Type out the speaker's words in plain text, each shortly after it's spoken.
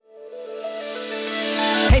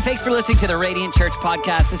Thanks for listening to the Radiant Church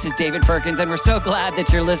podcast. This is David Perkins, and we're so glad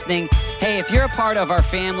that you're listening. Hey, if you're a part of our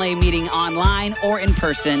family meeting online or in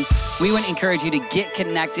person, we would encourage you to get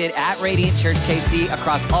connected at Radiant Church KC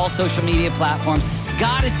across all social media platforms.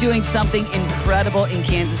 God is doing something incredible in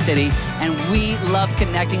Kansas City, and we love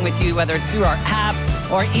connecting with you, whether it's through our app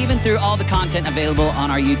or even through all the content available on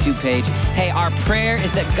our YouTube page. Hey, our prayer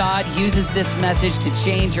is that God uses this message to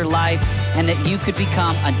change your life and that you could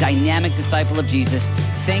become a dynamic disciple of Jesus.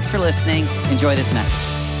 Thanks for listening. Enjoy this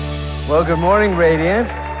message. Well, good morning, Radiant.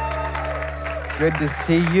 Good to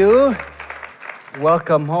see you.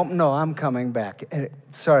 Welcome home. No, I'm coming back.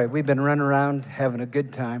 Sorry, we've been running around having a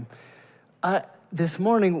good time. This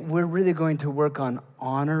morning, we're really going to work on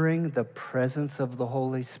honoring the presence of the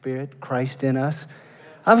Holy Spirit, Christ in us.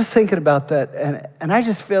 I was thinking about that, and I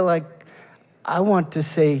just feel like I want to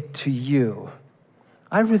say to you,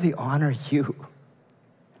 I really honor you.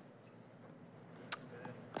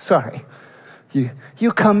 Sorry.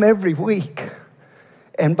 You come every week,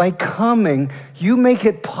 and by coming, you make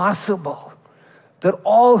it possible that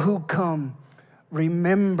all who come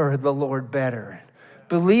remember the Lord better,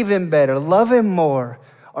 believe Him better, love Him more,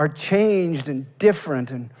 are changed and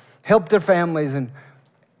different, and help their families, and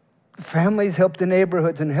families help the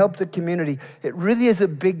neighborhoods and help the community. It really is a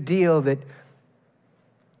big deal that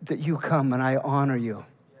you come, and I honor you.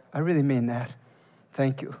 I really mean that.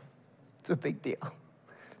 Thank you. It's a big deal.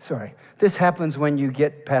 Sorry. This happens when you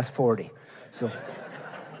get past 40. So,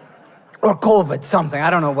 or COVID, something. I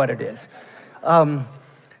don't know what it is.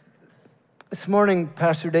 This morning,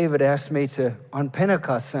 Pastor David asked me on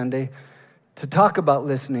Pentecost Sunday, to talk about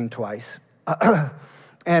listening twice.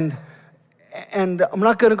 And I'm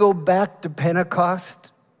not going to go back to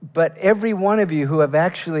Pentecost, but every one of you who have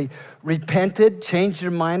actually repented, changed your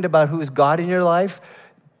mind about who is God in your life,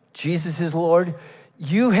 Jesus is Lord,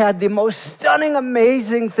 you had the most stunning,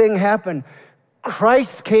 amazing thing happen.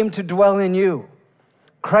 Christ came to dwell in you.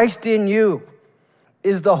 Christ in you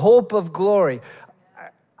is the hope of glory.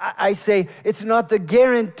 I say it's not the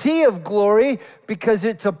guarantee of glory because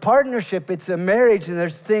it's a partnership, it's a marriage, and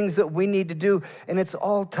there's things that we need to do, and it's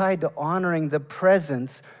all tied to honoring the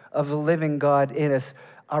presence of the living God in us,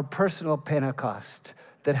 our personal Pentecost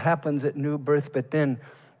that happens at new birth, but then,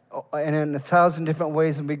 and in 1,000 different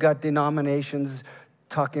ways, and we got denominations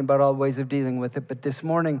talking about all ways of dealing with it, but this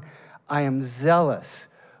morning, I am zealous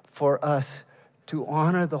for us to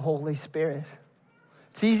honor the Holy Spirit.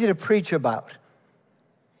 It's easy to preach about.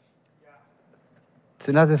 It's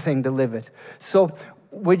another thing to live it. So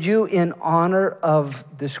would you, in honor of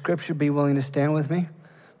the scripture, be willing to stand with me?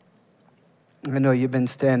 I know you've been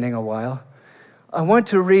standing a while. I want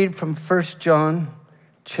to read from 1 John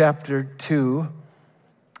chapter 2.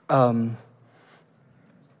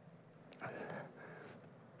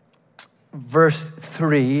 Verse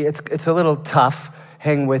 3. It's a little tough.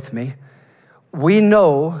 Hang with me. We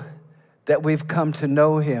know that we've come to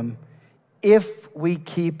know Him if we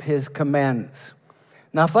keep His commandments.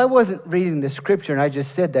 Now, if I wasn't reading the scripture and I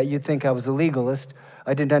just said that, you'd think I was a legalist.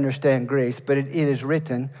 I didn't understand grace, but it is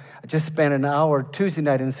written. I just spent an hour Tuesday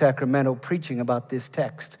night in Sacramento preaching about this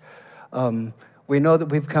text. We know that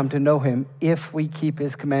we've come to know Him if we keep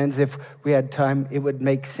His commands. If we had time, it would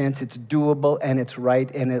make sense. It's doable and it's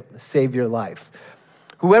right and it'll save your life.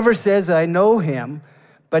 Whoever says, I know Him,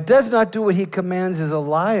 but does not do what He commands is a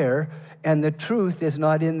liar, and the truth is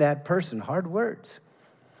not in that person. Hard words.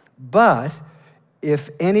 But if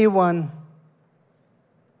anyone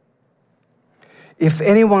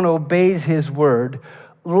obeys His word,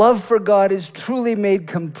 love for God is truly made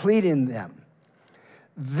complete in them.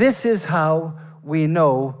 This is how we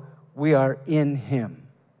know we are in Him.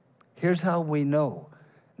 Here's how we know.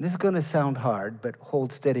 And this is going to sound hard, but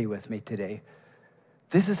hold steady with me today.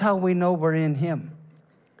 This is how we know we're in Him.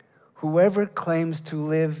 Whoever claims to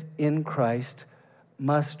live in Christ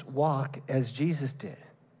must walk as Jesus did.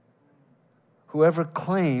 Whoever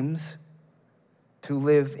claims to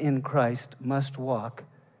live in Christ must walk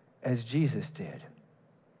as Jesus did.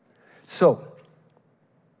 So,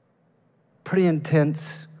 pretty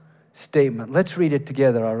intense statement. Let's read it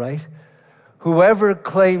together, all right? Whoever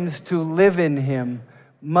claims to live in Him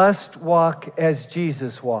must walk as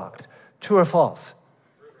Jesus walked. True or false?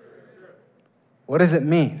 What does it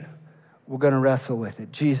mean? We're going to wrestle with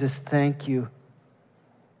it. Jesus, thank you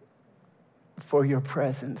for your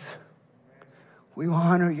presence. We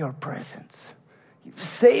honor your presence. You've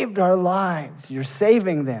saved our lives. You're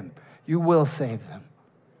saving them. You will save them.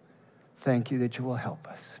 Thank you that you will help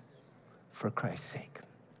us for Christ's sake.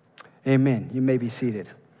 Amen. You may be seated.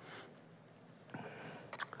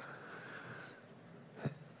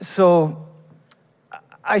 So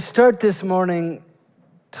I start this morning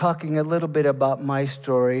talking a little bit about my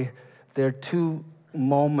story, there are two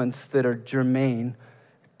moments that are germane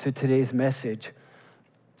to today's message.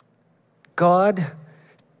 God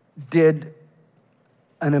did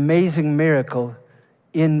an amazing miracle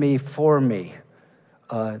in me, for me.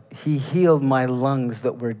 He healed my lungs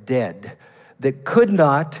that were dead, that could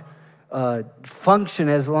not function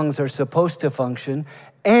as lungs are supposed to function,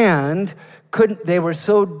 and they were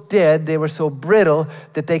so dead, they were so brittle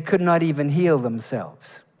that they could not even heal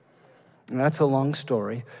themselves. And that's a long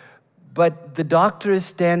story. But the doctor is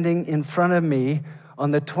standing in front of me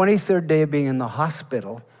on the 23rd day of being in the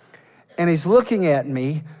hospital, and he's looking at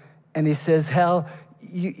me, and he says, Hal,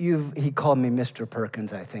 he called me Mr.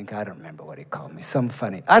 Perkins, I think. I don't remember what he called me. Some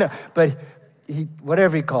funny.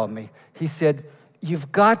 Whatever he called me. He said,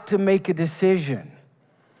 you've got to make a decision.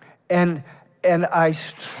 And I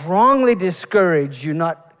strongly discourage you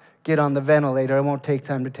not get on the ventilator. I won't take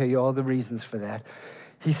time to tell you all the reasons for that.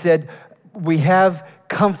 He said, we have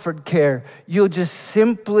comfort care. You'll just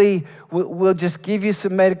simply, we'll just give you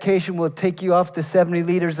some medication. We'll take you off the 70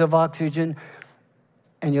 liters of oxygen,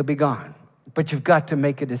 and you'll be gone. But you've got to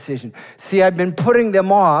make a decision. See, I've been putting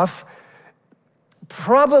them off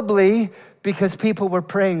probably because people were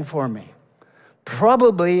praying for me.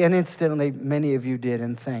 Probably, and instantly, many of you did,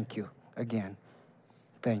 and thank you again.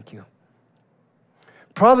 Thank you.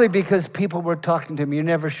 Probably because people were talking to me. You're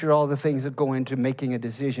never sure all the things that go into making a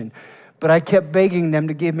decision. But I kept begging them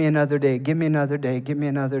to give me another day, give me another day, give me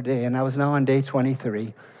another day. And I was now on day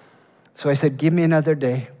 23. So I said, give me another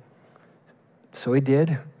day. So he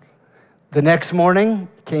did. The next morning,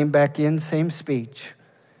 came back in, same speech.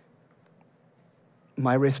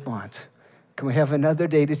 My response, can we have another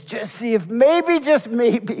day to just see if maybe, just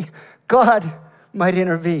maybe, God might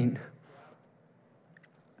intervene?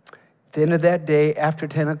 At the end of that day, after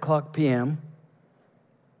 10 o'clock p.m.,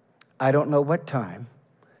 I don't know what time,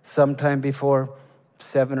 sometime before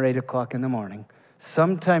 7 or 8 o'clock in the morning,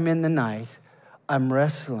 sometime in the night, I'm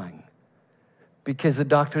wrestling because the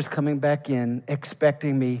doctor's coming back in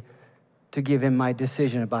expecting me to give him my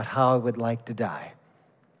decision about how I would like to die.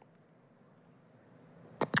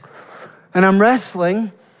 And I'm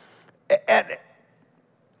wrestling, and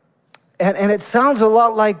it sounds a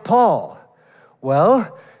lot like Paul.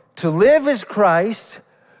 Well, to live is Christ,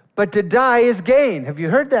 but to die is gain. Have you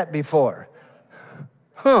heard that before?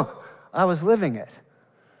 I was living it.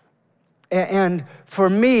 And for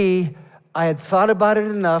me, I had thought about it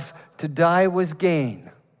enough. To die was gain.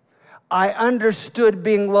 I understood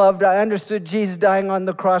being loved. I understood Jesus dying on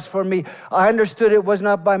the cross for me. I understood it was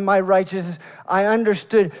not by my righteousness. I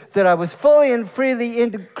understood that I was fully and freely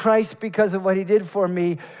into Christ because of what he did for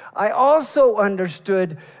me. I also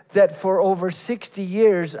understood that for over 60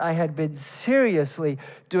 years, I had been seriously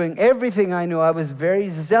doing everything I knew. I was very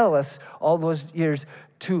zealous all those years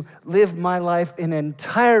to live my life in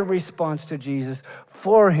entire response to Jesus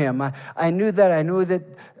for him. I knew that. I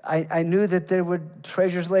knew that there were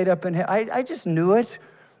treasures laid up in heaven. I just knew it.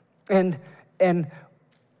 And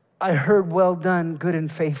I heard, well done, good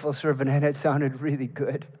and faithful servant, and it sounded really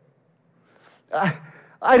good.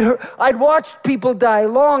 I'd watched people die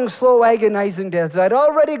long, slow, agonizing deaths. I'd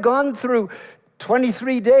already gone through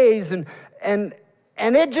 23 days, and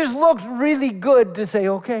it just looked really good to say,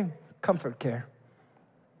 okay, comfort care.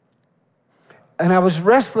 And I was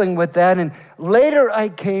wrestling with that, and later I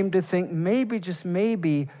came to think maybe, just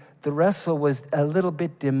maybe, the wrestle was a little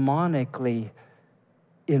bit demonically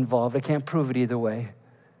involved. I can't prove it either way,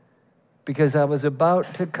 because I was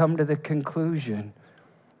about to come to the conclusion,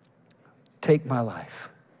 take my life.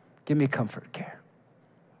 Give me comfort care.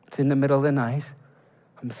 It's in the middle of the night.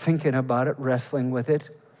 I'm thinking about it, wrestling with it.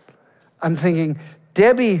 I'm thinking,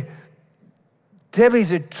 Debbie's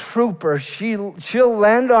a trooper. She'll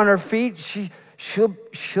land on her feet.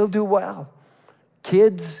 She'll do well.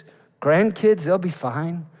 Kids, grandkids, they'll be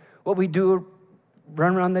fine. What we do,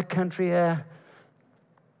 run around the country, and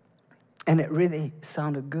it really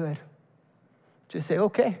sounded good. Just say,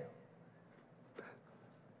 okay,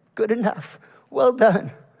 good enough, well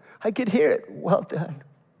done. I could hear it, well done.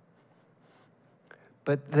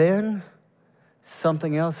 But then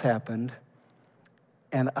something else happened,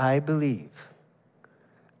 and I believe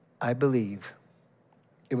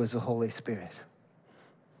it was the Holy Spirit.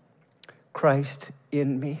 Christ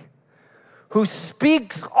in me, who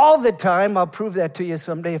speaks all the time. I'll prove that to you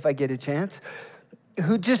someday if I get a chance.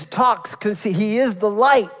 Who just talks, because he is the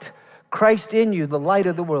light. Christ in you, the light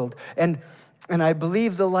of the world. And I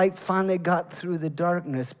believe the light finally got through the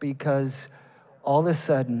darkness, because all of a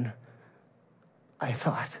sudden I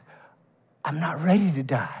thought, I'm not ready to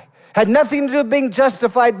die. Had nothing to do with being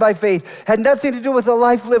justified by faith. Had nothing to do with a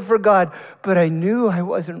life lived for God. But I knew I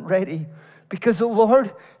wasn't ready because the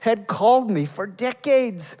Lord had called me for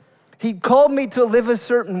decades. He'd called me to live a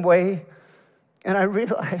certain way, and I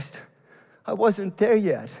realized I wasn't there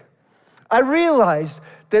yet. I realized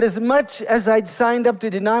that as much as I'd signed up to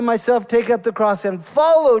deny myself, take up the cross, and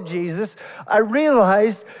follow Jesus, I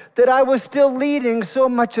realized that I was still leading so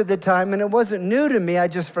much of the time, and it wasn't new to me,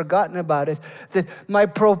 I'd just forgotten about it, that my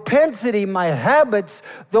propensity, my habits,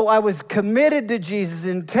 though I was committed to Jesus,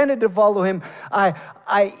 intended to follow him,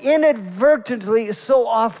 I inadvertently so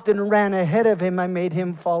often ran ahead of him, I made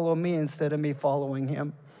him follow me instead of me following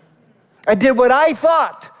him. I did what I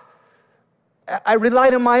thought. I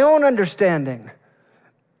relied on my own understanding,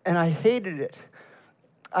 and I hated it.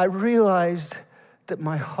 I realized that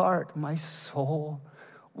my heart, my soul,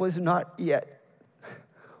 was not yet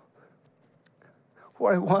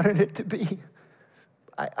where I wanted it to be.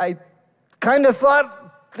 I kind of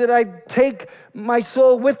thought that I'd take my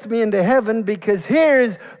soul with me into heaven because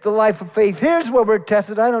here's the life of faith. Here's where we're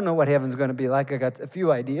tested. I don't know what heaven's going to be like. I got a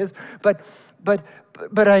few ideas, but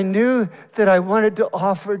I knew that I wanted to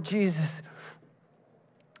offer Jesus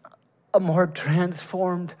a more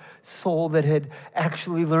transformed soul that had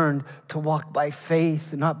actually learned to walk by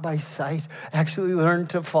faith, not by sight, actually learned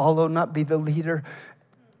to follow, not be the leader,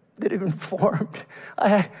 that had been formed.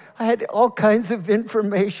 I had all kinds of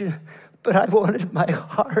information, but I wanted my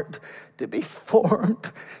heart to be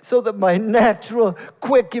formed so that my natural,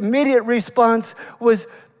 quick, immediate response was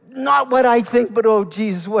not what I think, but, oh,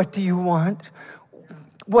 Jesus, what do you want?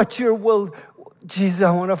 What's your will? Jesus,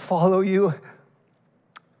 I want to follow you.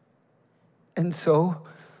 And so,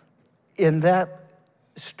 in that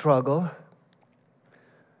struggle,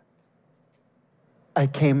 I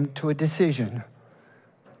came to a decision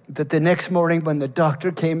that the next morning when the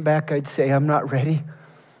doctor came back, I'd say, I'm not ready.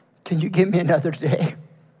 Can you give me another day?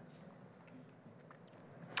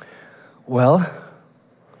 Well,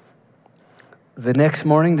 the next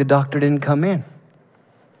morning, the doctor didn't come in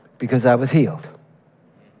because I was healed.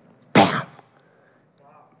 Bam!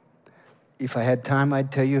 If I had time,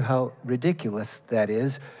 I'd tell you how ridiculous that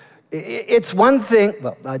is. It's one thing,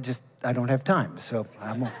 well, I don't have time, so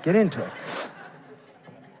I won't get into it.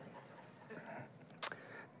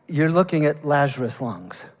 You're looking at Lazarus'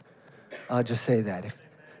 lungs. I'll just say that. If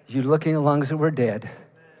you're looking at lungs that were dead,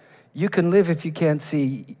 you can live if you can't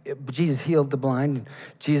see. Jesus healed the blind,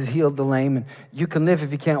 Jesus healed the lame, and you can live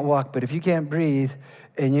if you can't walk, but if you can't breathe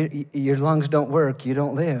and your lungs don't work, you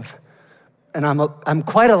don't live. And I'm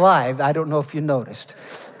quite alive. I don't know if you noticed.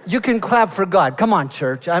 You can clap for God. Come on,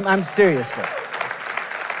 church. I'm serious.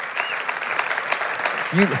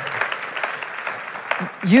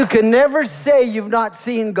 You can never say you've not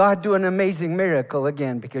seen God do an amazing miracle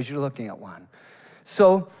again because you're looking at one.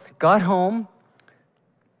 So, got home.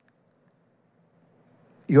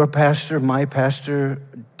 Your pastor, my pastor,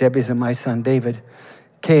 Debbie's and my son David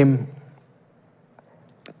came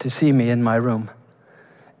to see me in my room.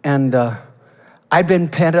 And I'd been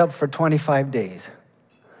pent up for 25 days.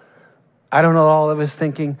 I don't know all I was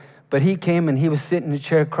thinking, but he came and he was sitting in a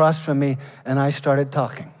chair across from me, and I started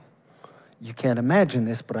talking. You can't imagine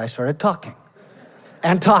this, but I started talking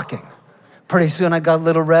and talking. Pretty soon I got a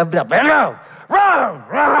little revved up.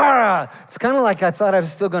 It's kind of like I thought I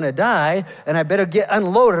was still going to die, and I better get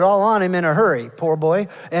unloaded all on him in a hurry, poor boy.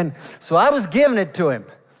 And so I was giving it to him.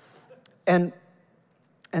 And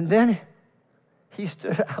then he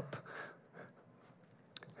stood up.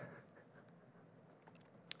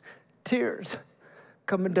 Tears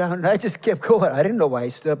coming down, and I just kept going. I didn't know why he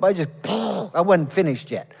stood up. I wasn't finished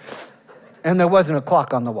yet. And there wasn't a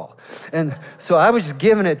clock on the wall. And so I was just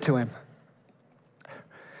giving it to him.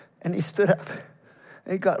 And he stood up,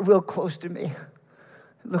 and he got real close to me.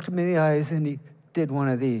 He looked me in the eyes, and he did one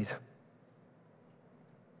of these.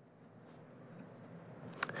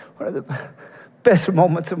 One of the best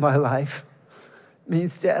moments of my life. It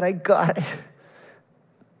means, Dad, I got it.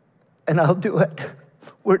 And I'll do it.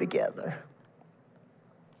 We're together.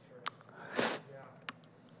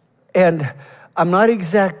 And I'm not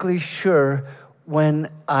exactly sure when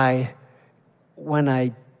I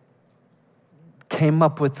came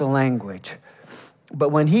up with the language. But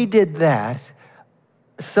when he did that,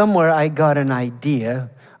 somewhere I got an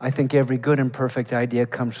idea. I think every good and perfect idea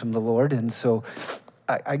comes from the Lord. And so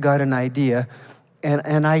I got an idea.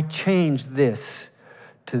 And I changed this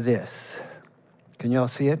to this. Can you all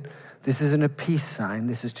see it? This isn't a peace sign.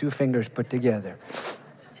 This is two fingers put together.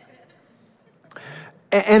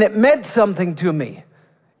 And it meant something to me.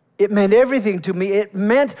 It meant everything to me. It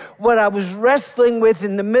meant what I was wrestling with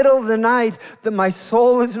in the middle of the night, that my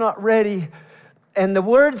soul is not ready. And the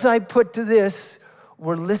words I put to this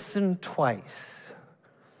were listen twice.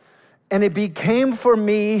 And it became for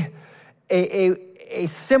me a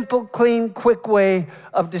simple, clean, quick way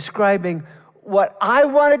of describing what I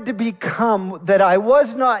wanted to become that I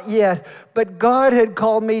was not yet, but God had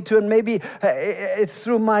called me to. And maybe it's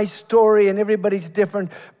through my story and everybody's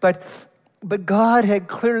different, but God had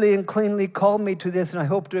clearly and cleanly called me to this, and I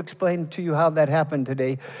hope to explain to you how that happened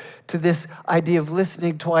today, to this idea of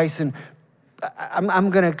listening twice. And I'm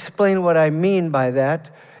going to explain what I mean by that.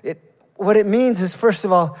 What it means is, first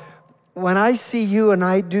of all, when I see you and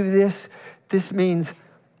I do this, this means,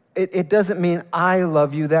 it doesn't mean I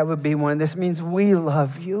love you. That would be one. This means we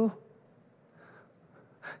love you.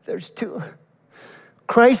 There's two.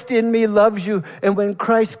 Christ in me loves you, and when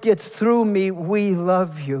Christ gets through me, we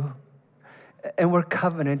love you. And we're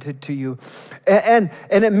covenanted to you. And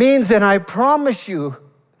it means, and I promise you,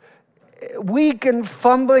 weak and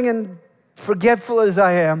fumbling and forgetful as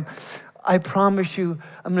I am, I promise you,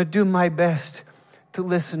 I'm going to do my best to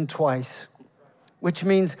listen twice. Which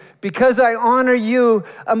means, because I honor you,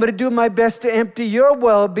 I'm going to do my best to empty your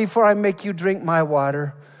well before I make you drink my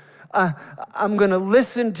water. I'm going to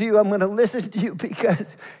listen to you. I'm going to listen to you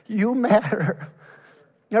because you matter.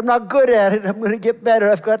 I'm not good at it. I'm going to get better.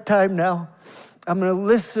 I've got time now. I'm going to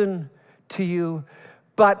listen to you,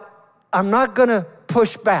 but I'm not going to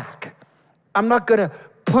push back. I'm not going to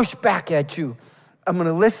push back at you. I'm going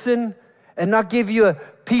to listen and not give you a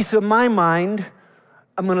piece of my mind.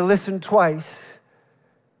 I'm going to listen twice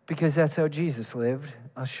because that's how Jesus lived.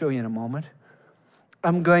 I'll show you in a moment.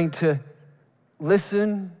 I'm going to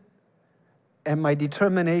listen, and my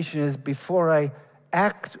determination is before I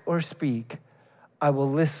act or speak, I will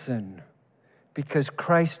listen because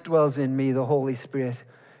Christ dwells in me, the Holy Spirit,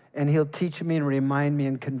 and he'll teach me and remind me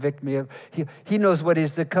and convict me of. He knows what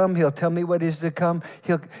is to come. He'll tell me what is to come.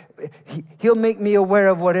 He'll make me aware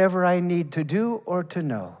of whatever I need to do or to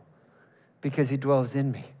know because he dwells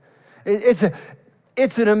in me. It's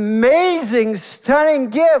an amazing, stunning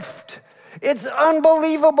gift. It's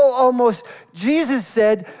unbelievable almost. Jesus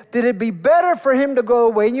said that it'd be better for him to go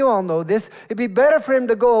away, and you all know this. It'd be better for him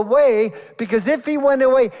to go away because if he went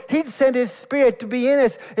away, he'd send his Spirit to be in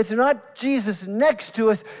us. It's not Jesus next to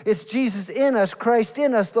us. It's Jesus in us, Christ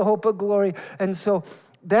in us, the hope of glory. And so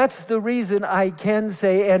that's the reason I can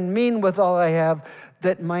say and mean with all I have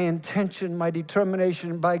that my intention, my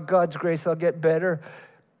determination, by God's grace, I'll get better.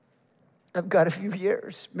 I've got a few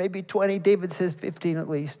years, maybe 20. David says 15 at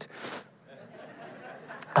least.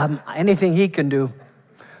 Anything he can do.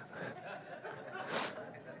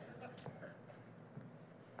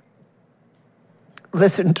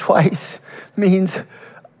 Listen twice means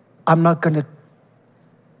I'm not going to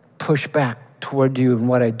push back toward you in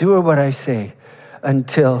what I do or what I say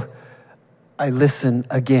until I listen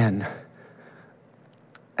again,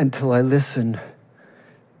 until I listen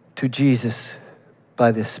to Jesus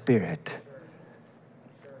by the Spirit,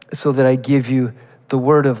 so that I give you the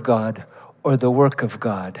Word of God or the work of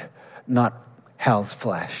God, not Hal's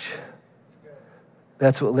flesh.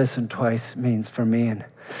 That's what listen twice means for me. And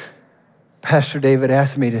Pastor David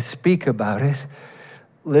asked me to speak about it,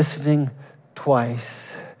 listening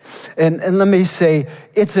twice. And let me say,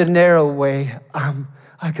 it's a narrow way.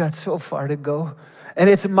 I got so far to go. And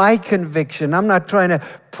it's my conviction. I'm not trying to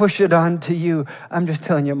push it on to you. I'm just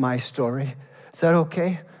telling you my story. Is that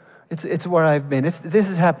okay? It's where I've been. This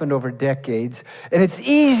has happened over decades. And it's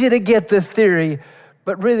easy to get the theory,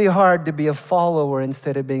 but really hard to be a follower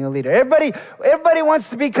instead of being a leader. Everybody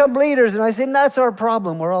wants to become leaders. And I say, that's our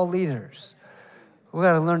problem. We're all leaders. We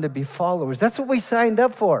got to learn to be followers. That's what we signed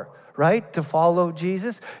up for, right? To follow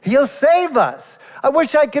Jesus. He'll save us. I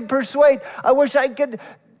wish I could persuade. I wish I could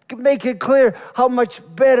make it clear how much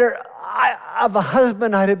better of a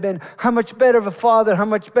husband I'd have been, how much better of a father, how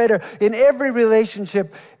much better in every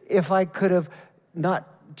relationship if I could have not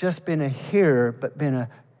just been a hearer, but been a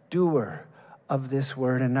doer of this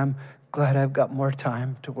word. And I'm glad I've got more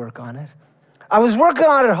time to work on it. I was working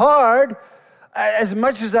on it hard, as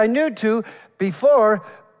much as I knew to before,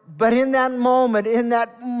 but in that moment,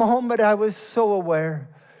 I was so aware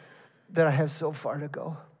that I have so far to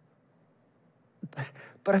go.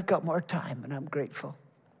 But I've got more time, and I'm grateful.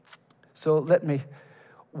 So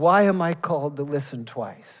why am I called to listen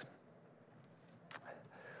twice?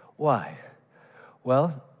 Why?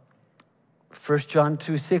 Well, 1 John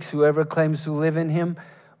 2:6, whoever claims to live in him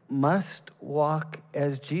must walk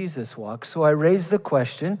as Jesus walked. So I raise the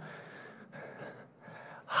question,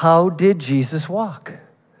 how did Jesus walk?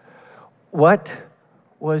 What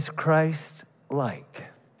was Christ like?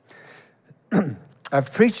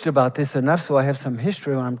 I've preached about this enough so I have some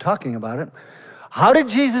history when I'm talking about it. How did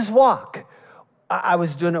Jesus walk? I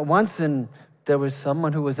was doing it once, and there was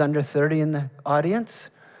someone who was under 30 in the audience,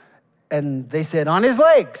 and they said, on his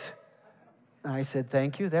legs. And I said,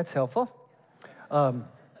 thank you, that's helpful.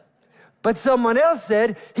 But someone else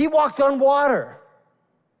said, he walked on water.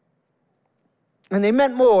 And they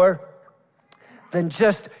meant more than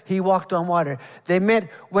just he walked on water. They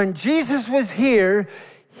meant when Jesus was here,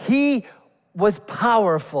 he was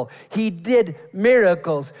powerful. He did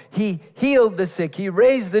miracles. He healed the sick. He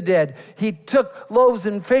raised the dead. He took loaves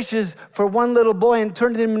and fishes for one little boy and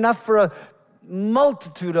turned them enough for a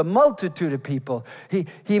multitude of people.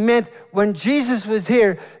 He meant when Jesus was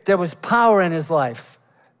here, there was power in his life.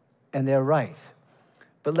 And they're right.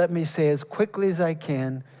 But let me say as quickly as I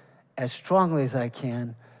can, as strongly as I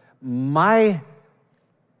can, my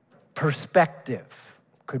perspective,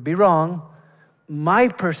 could be wrong, my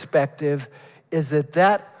perspective is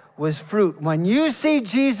that was fruit. When you see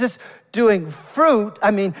Jesus doing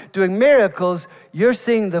miracles, you're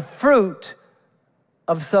seeing the fruit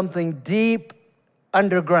of something deep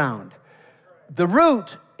underground. The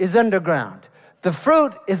root is underground. The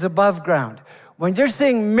fruit is above ground. When you're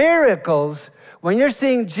seeing miracles, when you're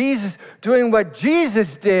seeing Jesus doing what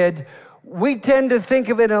Jesus did, we tend to think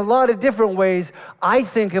of it in a lot of different ways. I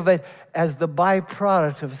think of it as the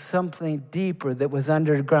byproduct of something deeper that was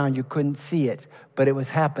underground. You couldn't see it, but it was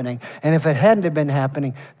happening. And if it hadn't been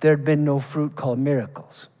happening, there'd been no fruit called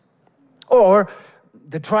miracles. Or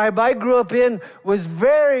the tribe I grew up in was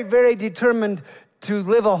very, very determined to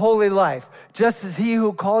live a holy life. Just as he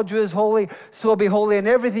who called you is holy, so be holy in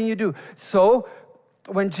everything you do. So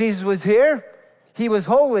when Jesus was here, he was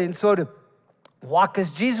holy. And so to walk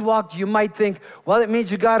as Jesus walked, you might think, well, it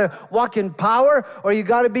means you got to walk in power or you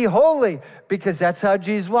got to be holy, because that's how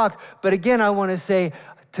Jesus walked. But again, I want to say,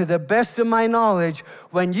 to the best of my knowledge,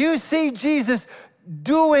 when you see Jesus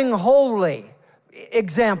doing holy,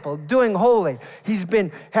 doing holy. He's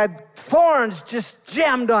had thorns just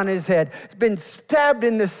jammed on his head. He's been stabbed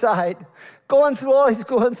in the side, going through all he's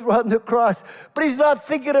going through on the cross. But he's not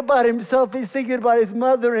thinking about himself. He's thinking about his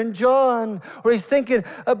mother and John. Or he's thinking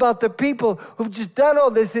about the people who've just done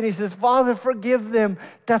all this. And he says, Father, forgive them.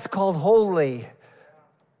 That's called holy.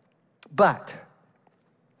 But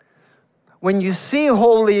when you see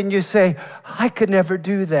holy and you say, I could never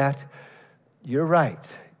do that, you're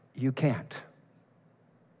right. You can't.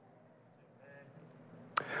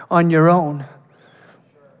 On your own.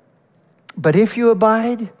 But if you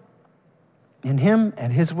abide in him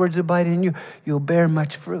and his words abide in you, you'll bear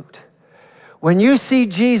much fruit. When you see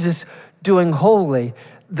Jesus doing holy,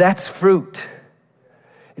 that's fruit.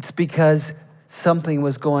 It's because something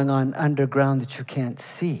was going on underground that you can't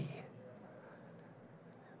see.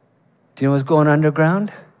 Do you know what's going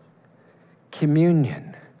underground?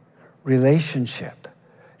 Communion, relationship,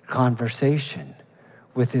 conversation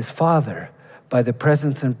with his Father, by the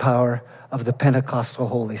presence and power of the Pentecostal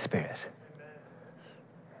Holy Spirit.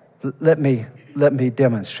 Let me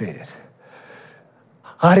demonstrate it.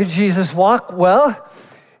 How did Jesus walk? Well,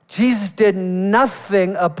 Jesus did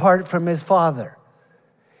nothing apart from his Father.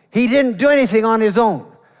 He didn't do anything on his own.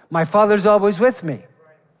 My Father's always with me.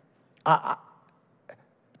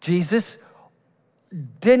 Jesus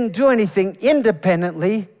didn't do anything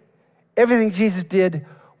independently. Everything Jesus did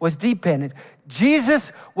was dependent.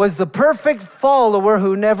 Jesus was the perfect follower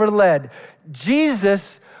who never led.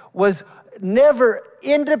 Jesus was never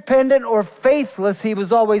independent or faithless. He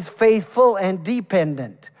was always faithful and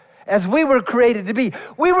dependent, as we were created to be.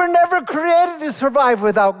 We were never created to survive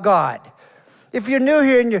without God. If you're new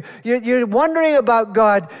here and you're wondering about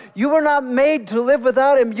God, you were not made to live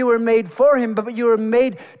without him. You were made for him, but you were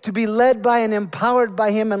made to be led by and empowered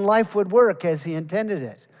by him, and life would work as he intended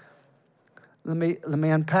it. Let me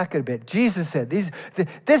unpack it a bit. Jesus said, this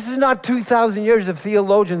is not 2,000 years of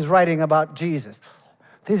theologians writing about Jesus.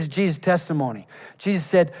 This is Jesus' testimony. Jesus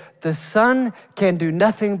said, the Son can do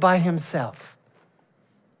nothing by himself.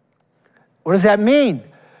 What does that mean?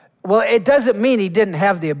 Well, it doesn't mean he didn't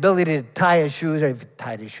have the ability to tie his shoes, or if he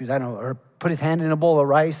tied his shoes, I don't know, or put his hand in a bowl of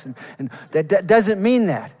rice. And that doesn't mean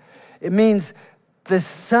that. It means the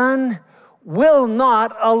Son will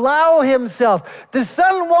not allow himself. The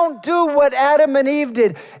Son won't do what Adam and Eve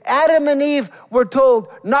did. Adam and Eve were told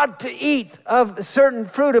not to eat of a certain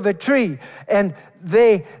fruit of a tree,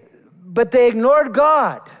 but they ignored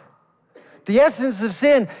God. The essence of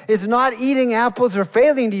sin is not eating apples or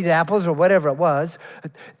failing to eat apples or whatever it was.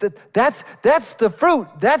 That's the fruit.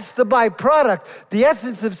 That's the byproduct. The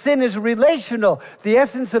essence of sin is relational. The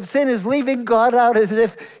essence of sin is leaving God out as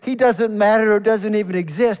if he doesn't matter or doesn't even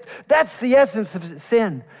exist. That's the essence of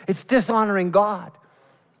sin. It's dishonoring God.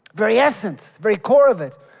 Very essence, very core of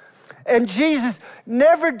it. And Jesus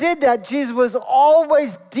never did that. Jesus was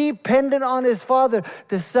always dependent on his Father.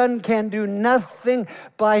 The Son can do nothing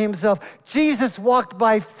by himself. Jesus walked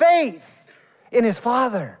by faith in his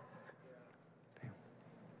Father.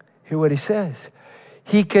 Hear what he says.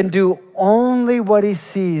 He can do only what he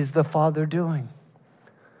sees the Father doing.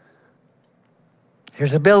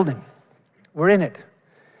 Here's a building. We're in it.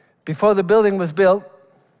 Before the building was built,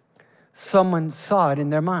 someone saw it in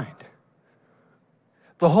their mind.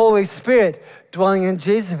 The Holy Spirit dwelling in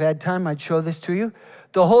Jesus, if I had time, I'd show this to you.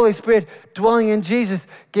 The Holy Spirit dwelling in Jesus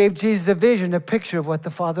gave Jesus a vision, a picture of what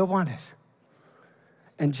the Father wanted.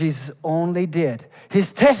 And Jesus only did.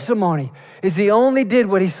 His testimony is he only did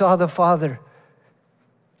what he saw the Father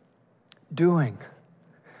doing.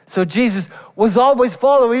 So Jesus was always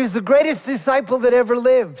following. He was the greatest disciple that ever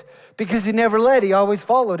lived because he never led. He always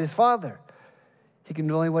followed his Father. He can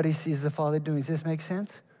do only what he sees the Father doing. Does this make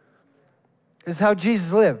sense? This is how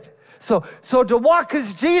Jesus lived. So to walk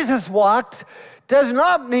as Jesus walked does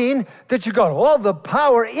not mean that you got all the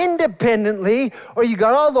power independently or you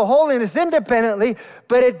got all the holiness independently,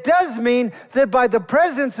 but it does mean that by the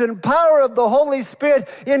presence and power of the Holy Spirit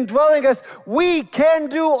indwelling us, we can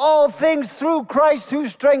do all things through Christ who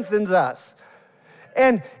strengthens us.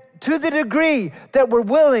 And to the degree that we're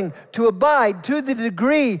willing to abide, to the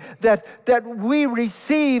degree that we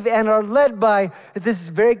receive and are led by, this is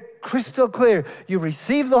very crystal clear. You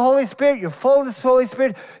receive the Holy Spirit, you're full of the Holy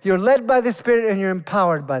Spirit, you're led by the Spirit, and you're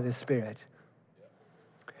empowered by the Spirit.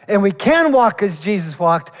 And we can walk as Jesus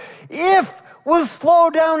walked if we'll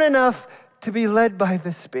slow down enough to be led by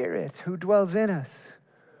the Spirit who dwells in us.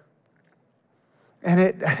 And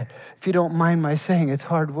if you don't mind my saying, it's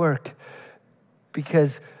hard work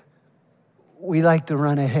because we like to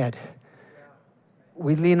run ahead.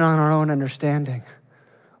 We lean on our own understanding.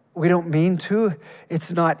 We don't mean to.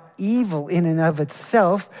 It's not evil in and of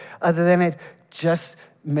itself, other than it just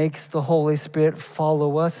makes the Holy Spirit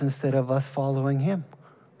follow us instead of us following him.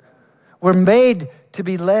 We're made to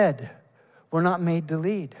be led. We're not made to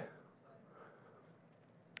lead.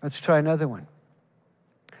 Let's try another one.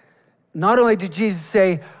 Not only did Jesus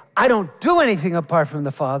say, I don't do anything apart from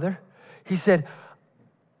the Father, he said,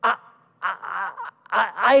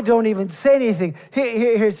 I don't even say anything.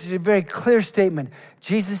 Here's a very clear statement.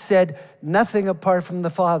 Jesus said, nothing apart from the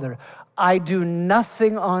Father. I do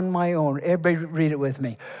nothing on my own. Everybody read it with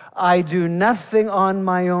me. I do nothing on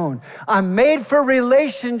my own. I'm made for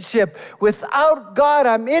relationship. Without God,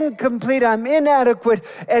 I'm incomplete, I'm inadequate.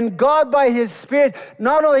 And God, by his Spirit,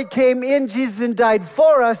 not only came in Jesus and died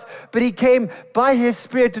for us, but he came by his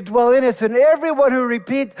Spirit to dwell in us. And everyone who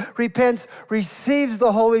repents receives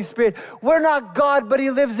the Holy Spirit. We're not God, but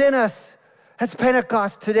he lives in us. That's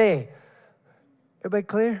Pentecost today. Everybody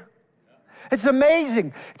clear? It's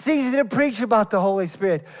amazing. It's easy to preach about the Holy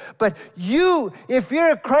Spirit. But you, if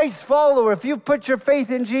you're a Christ follower, if you put your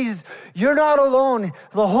faith in Jesus, you're not alone.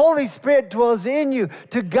 The Holy Spirit dwells in you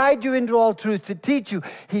to guide you into all truth, to teach you.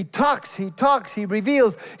 He talks, he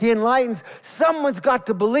reveals, he enlightens. Someone's got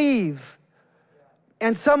to believe.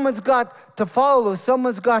 And someone's got to follow.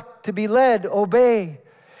 Someone's got to be led, obey.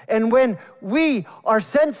 And when we are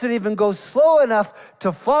sensitive and go slow enough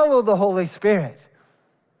to follow the Holy Spirit,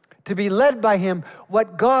 to be led by him,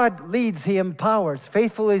 what God leads, he empowers.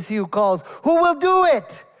 Faithful is he who calls. Who will do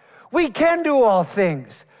it? We can do all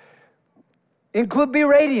things. Include be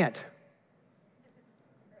radiant.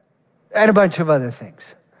 And a bunch of other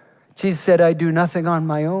things. Jesus said, I do nothing on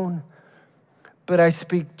my own, but I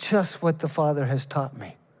speak just what the Father has taught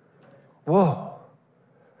me. Whoa.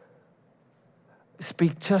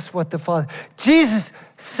 Speak just what the Father. Jesus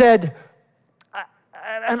said,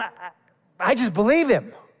 and I just believe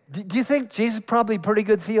him. Do you think Jesus is probably a pretty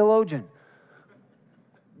good theologian?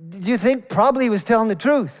 Do you think probably he was telling the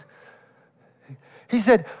truth? He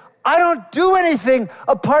said, I don't do anything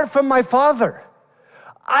apart from my Father.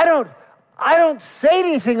 I don't say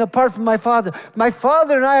anything apart from my Father. My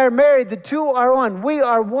Father and I are married. The two are one. We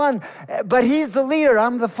are one. But he's the leader.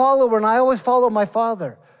 I'm the follower, and I always follow my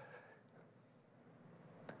Father.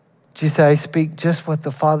 Jesus said, I speak just what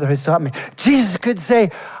the Father has taught me. Jesus could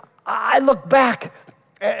say, I look back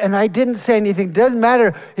and I didn't say anything. It doesn't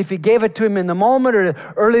matter if he gave it to him in the moment or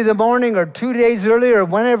early in the morning or 2 days earlier or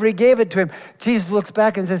whenever he gave it to him. Jesus looks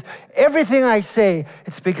back and says, everything I say,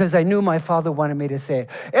 it's because I knew my Father wanted me to say it.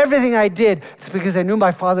 Everything I did, it's because I knew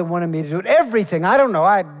my Father wanted me to do it. Everything, I don't know.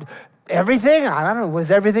 Everything, I don't know. What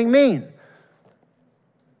does everything mean?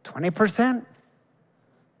 20%?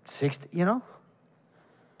 60,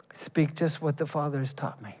 Speak just what the Father has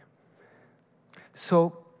taught me.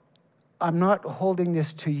 So I'm not holding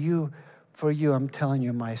this to you for you. I'm telling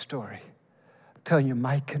you my story. telling you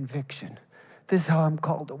my conviction. This is how I'm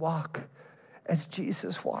called to walk as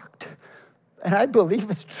Jesus walked. And I believe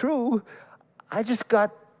it's true. I just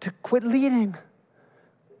got to quit leading.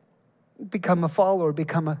 Become a follower,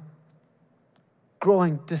 become a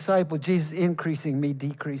growing disciple. Jesus increasing, me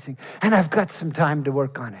decreasing. And I've got some time to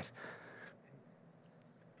work on it.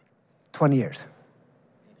 20 years.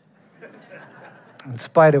 In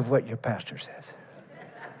spite of what your pastor says.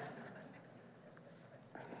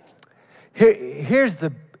 Here's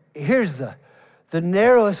the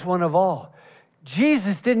narrowest one of all.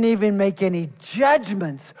 Jesus didn't even make any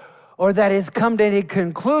judgments or that is come to any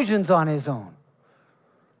conclusions on his own,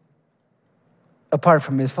 apart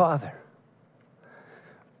from his Father.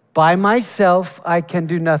 By myself, I can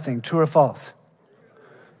do nothing. True or false?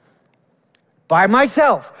 By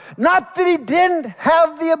myself. Not that he didn't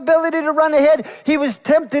have the ability to run ahead. He was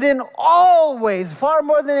tempted in all ways, far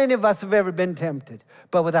more than any of us have ever been tempted,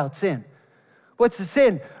 but without sin. What's the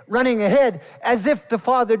sin? Running ahead as if the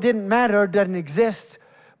Father didn't matter or doesn't exist.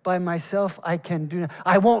 By myself, I can do nothing.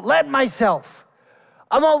 I won't let myself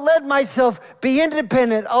be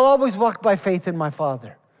independent. I'll always walk by faith in my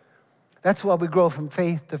Father. That's why we grow from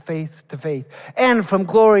faith to faith to faith, and from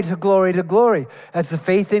glory to glory to glory. As the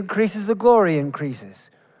faith increases, the glory increases.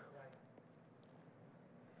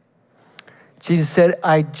 Jesus said,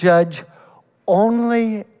 I judge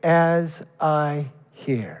only as I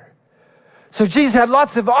hear. So Jesus had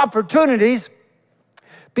lots of opportunities,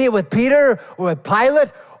 be it with Peter or with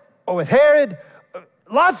Pilate or with Herod.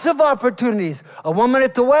 Lots of opportunities. A woman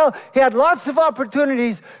at the well, he had lots of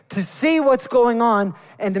opportunities to see what's going on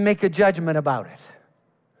and to make a judgment about it.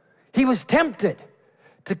 He was tempted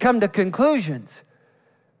to come to conclusions,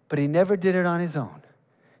 but he never did it on his own.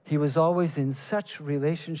 He was always in such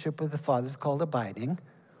relationship with the Father, it's called abiding,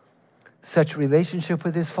 such relationship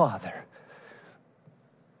with his Father,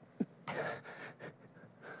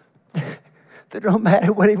 that no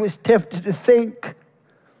matter what he was tempted to think,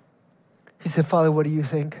 he said, Father, what do you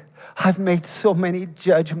think? I've made so many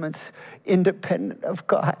judgments independent of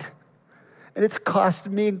God. And it's cost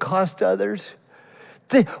me and cost others.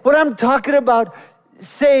 What I'm talking about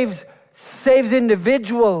saves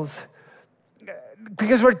individuals.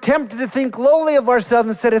 Because we're tempted to think lowly of ourselves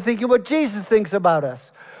instead of thinking what Jesus thinks about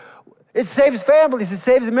us. It saves families, it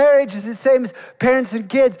saves marriages, it saves parents and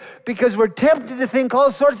kids, because we're tempted to think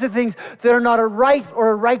all sorts of things that are not a right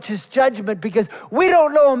or a righteous judgment, because we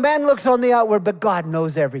don't know. Man looks on the outward, but God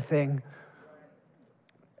knows everything.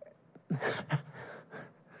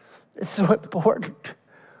 It's so important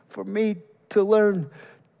for me to learn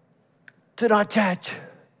to not judge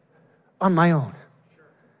on my own.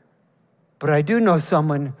 But I do know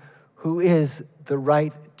someone who is the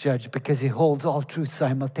right judge, because he holds all truth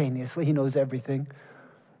simultaneously. He knows everything.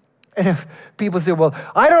 And if people say, well,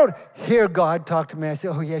 I don't hear God talk to me, I say,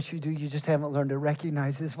 oh, yes, you do. You just haven't learned to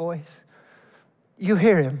recognize his voice. You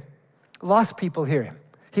hear him. Lost people hear him.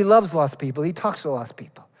 He loves lost people. He talks to lost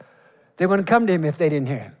people. They wouldn't come to him if they didn't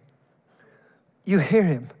hear him. You hear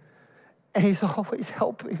him. And he's always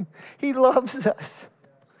helping. He loves us.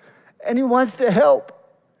 And he wants to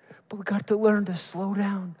help. But we've got to learn to slow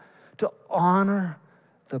down, to honor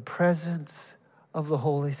the presence of the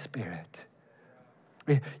Holy Spirit.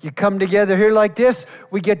 You come together here like this,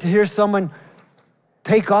 we get to hear someone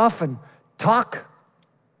take off and talk.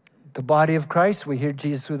 The body of Christ, we hear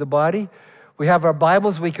Jesus through the body. We have our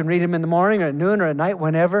Bibles, we can read them in the morning or at noon or at night,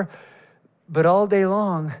 whenever. But all day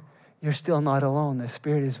long, you're still not alone. The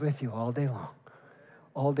Spirit is with you all day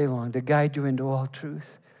long, to guide you into all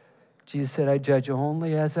truth. Jesus said, I judge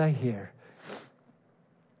only as I hear.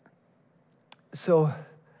 So,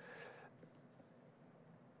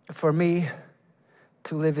 for me,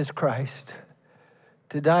 to live is Christ.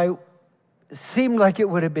 To die seemed like it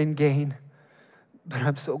would have been gain, but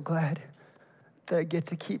I'm so glad that I get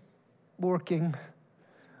to keep working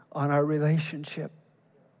on our relationship.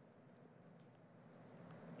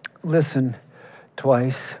 Listen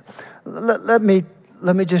twice. Let me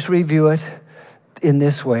just review it in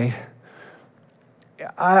this way.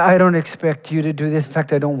 I don't expect you to do this. In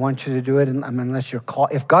fact, I don't want you to do it unless you're called.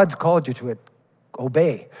 If God's called you to it,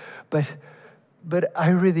 obey. But I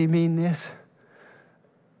really mean this.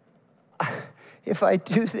 If I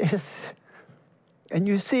do this and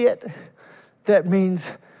you see it, that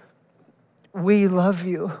means we love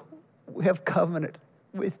you. We have covenant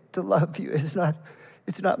to love you. It's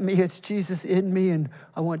not me, it's Jesus in me, and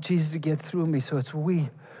I want Jesus to get through me. So it's we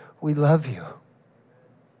love you.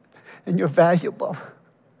 And you're valuable.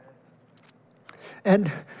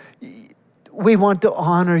 And we want to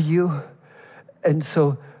honor you. And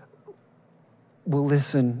so we'll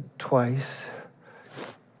listen twice.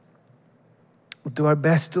 We'll do our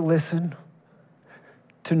best to listen,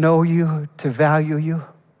 to know you, to value you,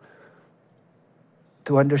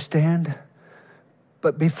 to understand.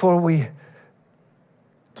 But before we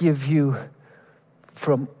give you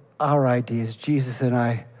from our ideas, Jesus and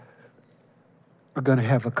I are going to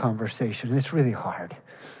have a conversation. It's really hard.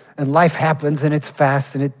 And life happens and it's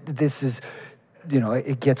fast and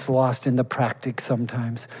it gets lost in the practice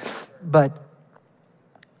sometimes. But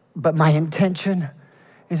my intention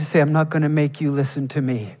is to say, I'm not going to make you listen to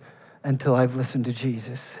me until I've listened to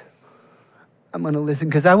Jesus. I'm going to listen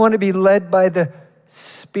because I want to be led by the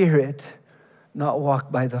Spirit, not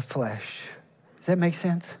walk by the flesh. Does that make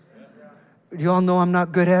sense? You all know I'm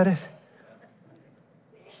not good at it,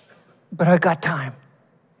 but I got time.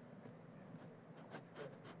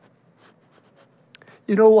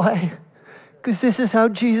 You know why? Because this is how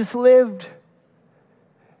Jesus lived.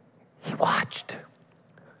 He watched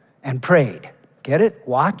and prayed. Get it?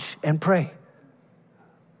 Watch and pray.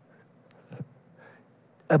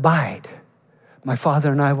 Abide. My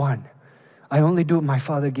Father and I one. I only do what my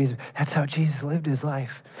Father gives me. That's how Jesus lived his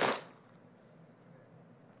life.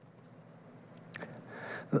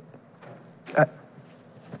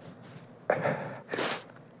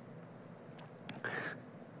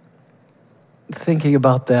 Thinking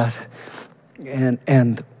about that,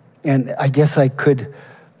 and I guess I could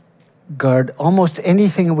guard almost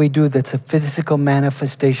anything we do that's a physical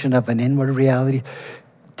manifestation of an inward reality.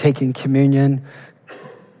 Taking communion,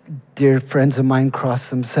 dear friends of mine cross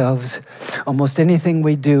themselves. Almost anything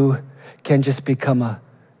we do can just become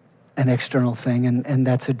an external thing, and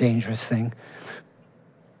that's a dangerous thing.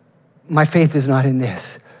 My faith is not in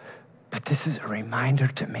this, but this is a reminder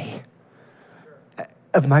to me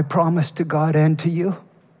of my promise to God and to you.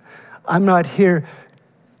 I'm here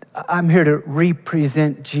to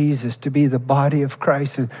represent Jesus, to be the body of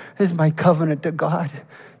Christ. And this is my covenant to God,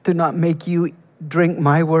 to not make you drink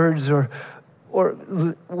my words or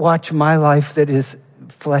watch my life that is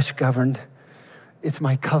flesh governed. It's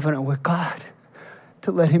my covenant with God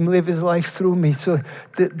to let him live his life through me. So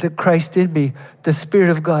the Christ in me, the Spirit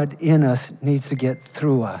of God in us needs to get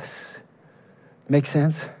through us. Make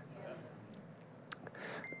sense?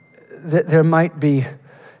 There might be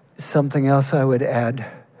something else I would add.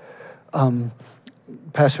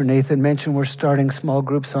 Pastor Nathan mentioned we're starting small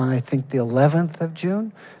groups on, I think, the 11th of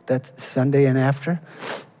June. That's Sunday and after.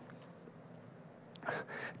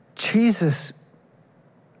 Jesus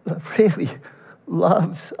really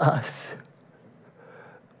loves us.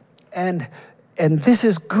 And this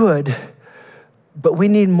is good, but we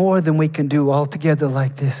need more than we can do all together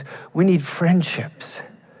like this. We need friendships.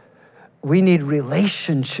 We need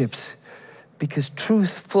relationships, because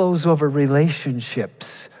truth flows over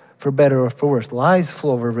relationships, for better or for worse. Lies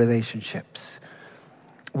flow over relationships.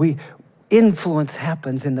 Influence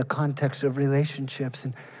happens in the context of relationships,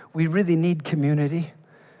 and we really need community.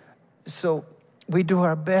 So we do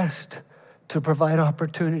our best to provide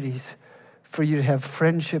opportunities for you to have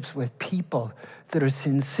friendships with people that are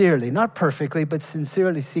sincerely, not perfectly, but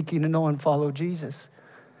sincerely seeking to know and follow Jesus.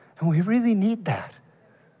 And we really need that.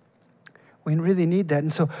 We really need that.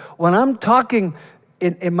 And so when I'm talking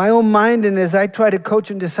in my own mind and as I try to coach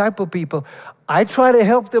and disciple people, I try to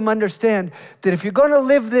help them understand that if you're going to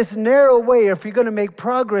live this narrow way, or if you're going to make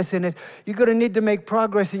progress in it, you're going to need to make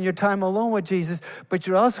progress in your time alone with Jesus, but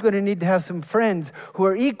you're also going to need to have some friends who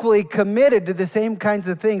are equally committed to the same kinds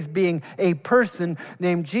of things, being a person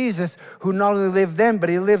named Jesus who not only lived then, but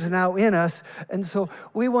he lives now in us. And so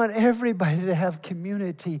we want everybody to have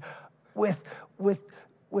community with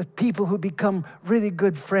people who become really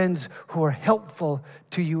good friends who are helpful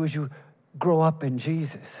to you as you grow up in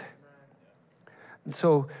Jesus. And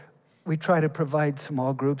so we try to provide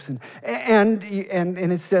small groups, and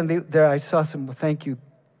incidentally, there I saw some. Thank you,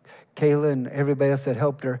 Kayla, and everybody else that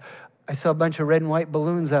helped her. I saw a bunch of red and white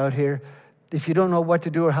balloons out here. If you don't know what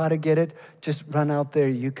to do or how to get it, just run out there.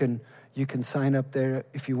 You can sign up there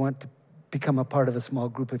if you want to become a part of a small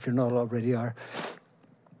group. If you're not already are.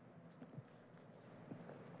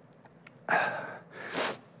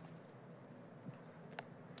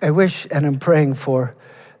 I wish, and I'm praying for,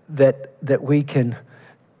 that we can.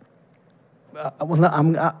 I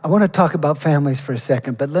want to talk about families for a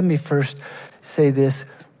second, but let me first say this.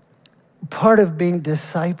 Part of being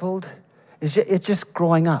discipled is it's just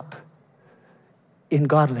growing up in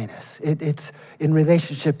godliness. It's in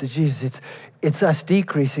relationship to Jesus. It's us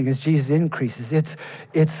decreasing as Jesus increases.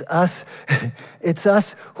 It's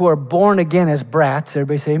us who are born again as brats.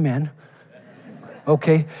 Everybody say amen.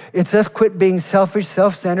 Okay, it's us quit being selfish,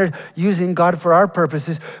 self-centered, using God for our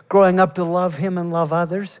purposes, growing up to love him and love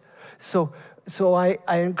others. So So I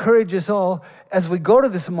encourage us all, as we go to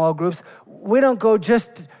the small groups, we don't go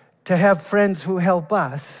just to have friends who help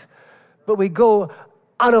us, but we go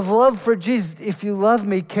out of love for Jesus. If you love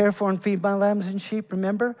me, care for and feed my lambs and sheep,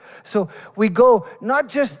 remember? So we go not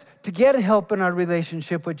just to get help in our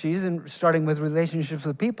relationship with Jesus, and starting with relationships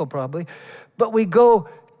with people probably, but we go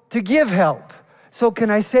to give help. So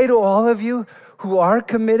can I say to all of you who are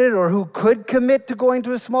committed or who could commit to going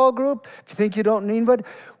to a small group, if you think you don't need one,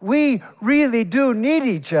 we really do need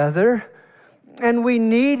each other. And we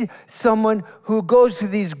need someone who goes to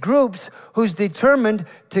these groups who's determined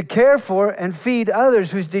to care for and feed others,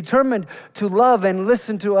 who's determined to love and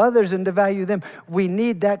listen to others and to value them. We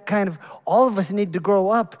need that kind of, all of us need to grow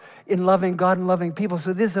up in loving God and loving people.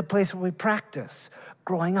 So this is a place where we practice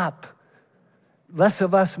growing up. Less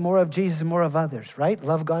of us, more of Jesus, more of others, right?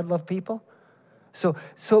 Love God, love people. So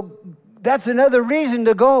that's another reason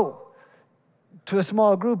to go to a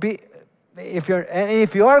small group.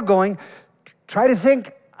 If you are going, try to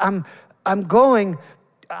think, I'm going,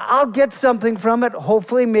 I'll get something from it,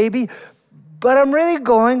 hopefully, maybe, but I'm really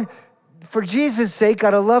going for Jesus' sake,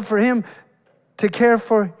 out of love for him, to care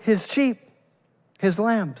for his sheep, his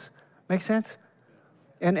lambs. Make sense?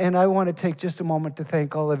 And I want to take just a moment to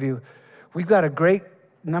thank all of you. We've got a great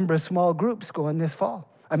number of small groups going this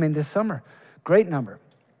summer. Great number.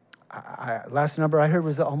 Last number I heard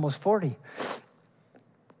was almost 40.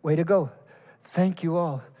 Way to go. Thank you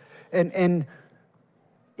all. And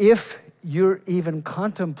if you're even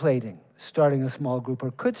contemplating starting a small group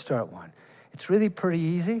or could start one, it's really pretty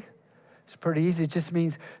easy. It's pretty easy. It just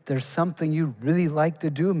means there's something you really like to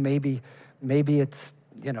do. Maybe it's,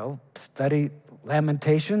 study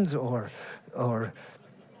Lamentations or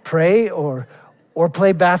pray or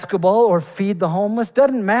play basketball or feed the homeless.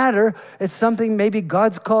 Doesn't matter. It's something maybe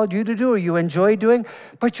God's called you to do or you enjoy doing,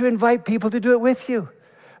 but you invite people to do it with you.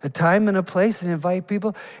 A time and a place and invite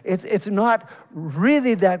people. It's not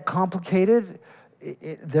really that complicated.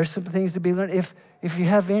 There's some things to be learned. If you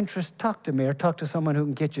have interest, talk to me or talk to someone who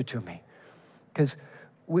can get you to me. Because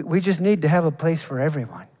we just need to have a place for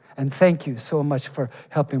everyone. And thank you so much for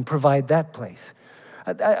helping provide that place.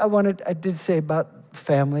 I did say about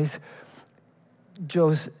families.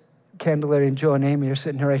 Joe's Candelaria and Joe and Amy are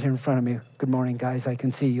sitting right here in front of me. Good morning, guys. I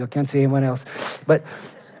can see you. I can't see anyone else. But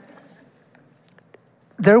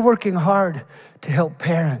they're working hard to help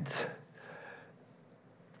parents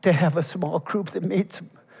to have a small group that meets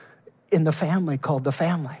in the family called the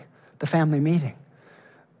family meeting.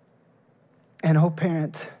 And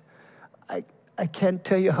parents, I can't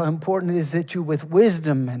tell you how important it is that you, with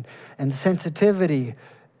wisdom and sensitivity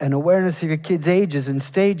and awareness of your kids' ages and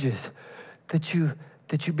stages, that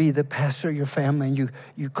you be the pastor of your family and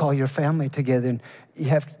you call your family together. And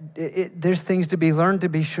there's things to be learned, to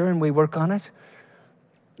be sure, and we work on it.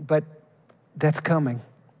 But that's coming.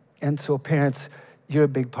 And so parents, you're a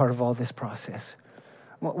big part of all this process.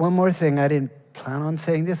 One more thing, I didn't plan on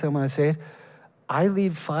saying this, I'm going to say it. I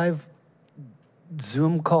lead 5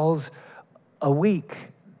 Zoom calls a week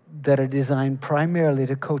that are designed primarily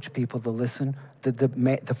to coach people to listen.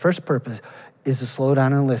 The first purpose is to slow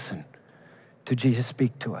down and listen to Jesus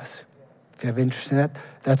speak to us. If you have interest in that,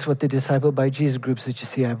 that's what the Discipled by Jesus groups that you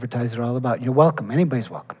see advertised are all about. You're welcome. Anybody's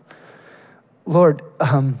welcome. Lord,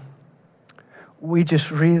 we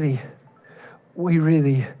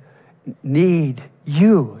really need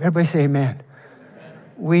you. Everybody say amen.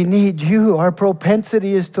 We need you. Our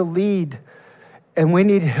propensity is to lead, and we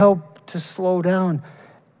need help to slow down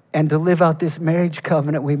and to live out this marriage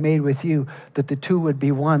covenant we made with you, that the two would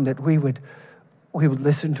be one, that we would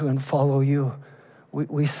listen to and follow you.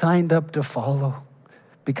 We signed up to follow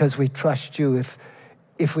because we trust you.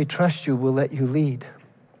 If we trust you, we'll let you lead.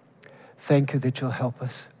 Thank you that you'll help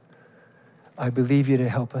us. I believe you to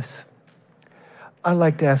help us. I'd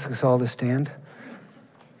like to ask us all to stand.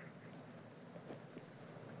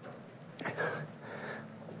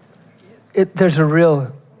 There's a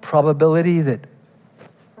real probability that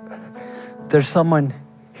there's someone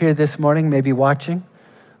here this morning, maybe watching,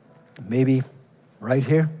 maybe right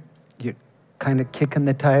here. You're kind of kicking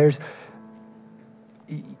the tires.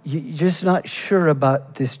 You're just not sure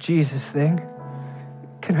about this Jesus thing.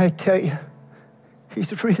 Can I tell you,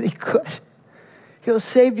 he's really good. He'll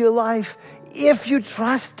save your life if you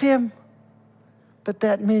trust him. But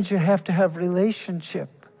that means you have to have relationship.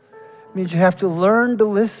 It means you have to learn to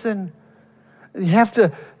listen. You have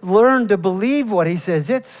to learn to believe what he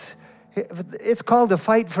says. It's called to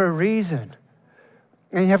fight for a reason.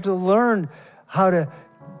 And you have to learn how to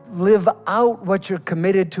live out what you're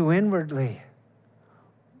committed to inwardly.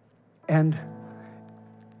 And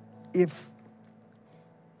if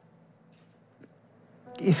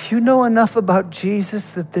if you know enough about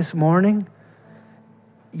Jesus that this morning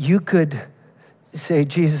you could say,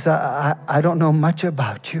 Jesus, I don't know much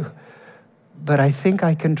about you, but I think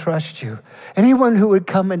I can trust you. Anyone who would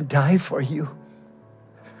come and die for you,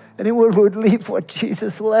 anyone who would leave what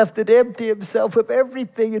Jesus left and empty himself of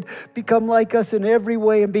everything and become like us in every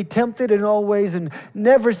way and be tempted in all ways and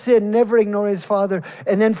never sin, never ignore his Father,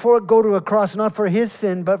 and then go to a cross, not for his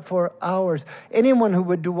sin, but for ours. Anyone who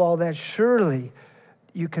would do all that, surely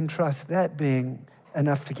you can trust that being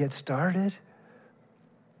enough to get started.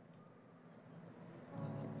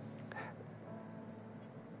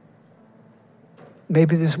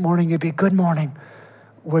 Maybe this morning would be a good morning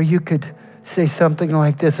where you could say something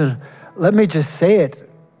like this, and let me just say it.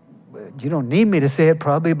 You don't need me to say it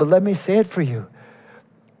probably, but let me say it for you.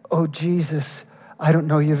 Oh, Jesus, I don't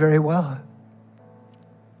know you very well.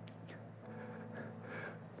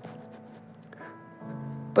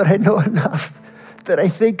 But I know enough that I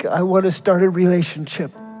think I want to start a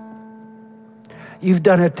relationship. You've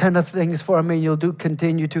done a ton of things for me, and you'll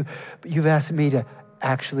continue to, but you've asked me to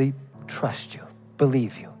actually trust you,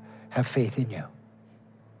 believe you, have faith in you.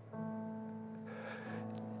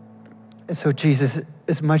 And so, Jesus,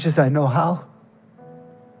 as much as I know how,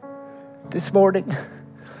 this morning,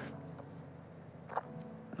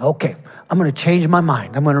 okay, I'm going to change my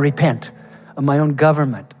mind. I'm going to repent of my own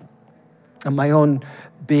government, of my own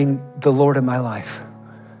being the Lord of my life.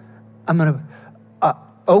 I'm going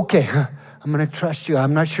to trust you.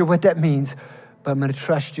 I'm not sure what that means, but I'm going to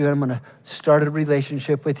trust you. I'm going to start a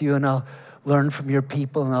relationship with you, and I'll learn from your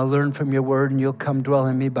people, and I'll learn from your word, and you'll come dwell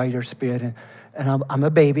in me by your Spirit. And I'm a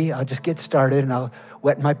baby. I'll just get started, and I'll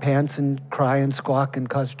wet my pants and cry and squawk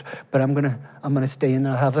but I'm gonna stay in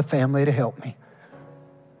there. I'll have a family to help me.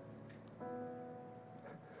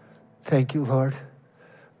 Thank you, Lord,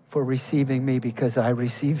 for receiving me, because I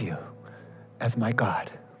receive you as my God.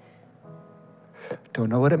 Don't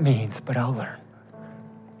know what it means, but I'll learn.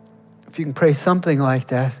 If you can pray something like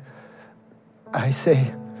that, I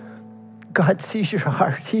say, God sees your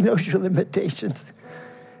heart. He knows your limitations.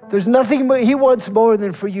 There's nothing more, he wants more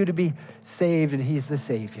than for you to be saved, and he's the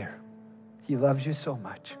Savior. He loves you so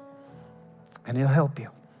much, and he'll help you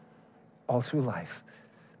all through life.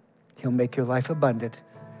 He'll make your life abundant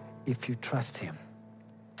if you trust him.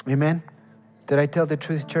 Amen? Did I tell the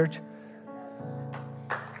truth, church?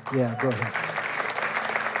 Yeah, go ahead.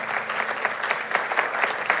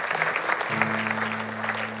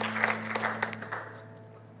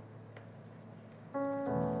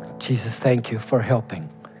 Jesus, thank you for helping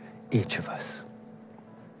each of us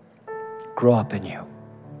grow up in you,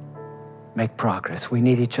 make progress. We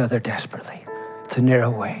need each other desperately. It's a narrow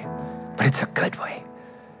way, but it's a good way.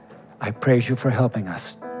 I praise you for helping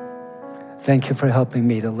us. Thank you for helping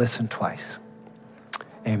me to listen twice.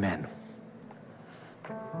 Amen.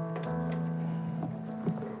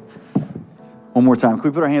 One more time. Can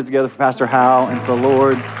we put our hands together for Pastor Hal and for the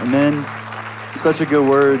Lord? Amen. Such a good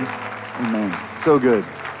word. Amen. So good.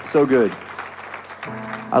 So good.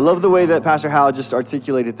 I love the way that Pastor Hal just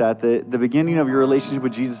articulated that. The beginning of your relationship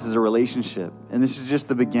with Jesus is a relationship, and this is just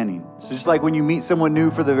the beginning. So just like when you meet someone new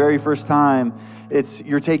for the very first time,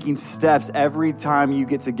 you're taking steps every time you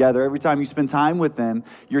get together. Every time you spend time with them,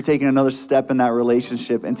 you're taking another step in that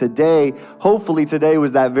relationship. And today, hopefully today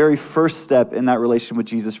was that very first step in that relationship with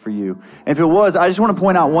Jesus for you. And if it was, I just want to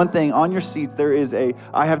point out one thing. On your seats, there is a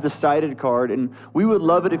I have decided card, and we would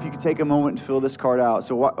love it if you could take a moment and fill this card out.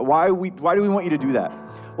 So why do we want you to do that?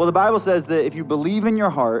 Well, the Bible says that if you believe in your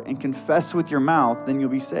heart and confess with your mouth, then you'll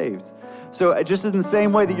be saved. So just in the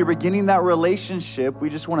same way that you're beginning that relationship, we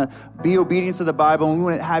just want to be obedient to the Bible, and we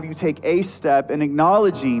want to have you take a step in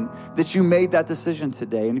acknowledging that you made that decision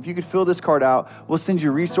today. And if you could fill this card out, we'll send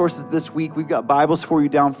you resources this week. We've got Bibles for you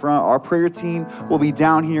down front. Our prayer team will be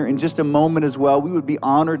down here in just a moment as well. We would be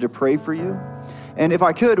honored to pray for you. And if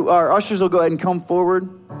I could, our ushers will go ahead and come forward.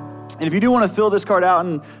 And if you do want to fill this card out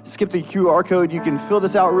and skip the QR code, you can fill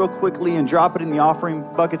this out real quickly and drop it in the offering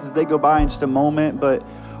buckets as they go by in just a moment. But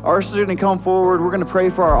our ushers are going to come forward. We're going to pray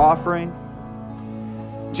for our offering.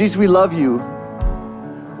 Jesus, we love you.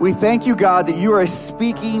 We thank you, God, that you are a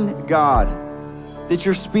speaking God, that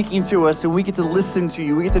you're speaking to us and we get to listen to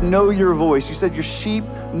you. We get to know your voice. You said your sheep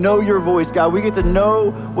know your voice, God. We get to know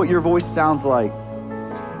what your voice sounds like.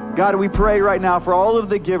 God, we pray right now for all of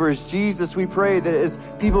the givers. Jesus, we pray that as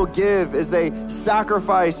people give, as they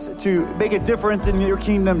sacrifice to make a difference in your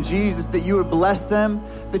kingdom, Jesus, that you would bless them,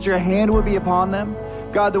 that your hand would be upon them.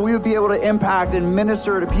 God, that we would be able to impact and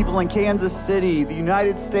minister to people in Kansas City, the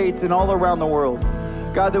United States, and all around the world.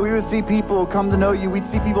 God, that we would see people come to know you. We'd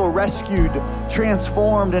see people rescued,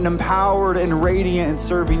 transformed, and empowered, and radiant, and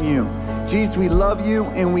serving you. Jesus, we love you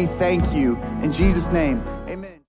and we thank you. In Jesus' name,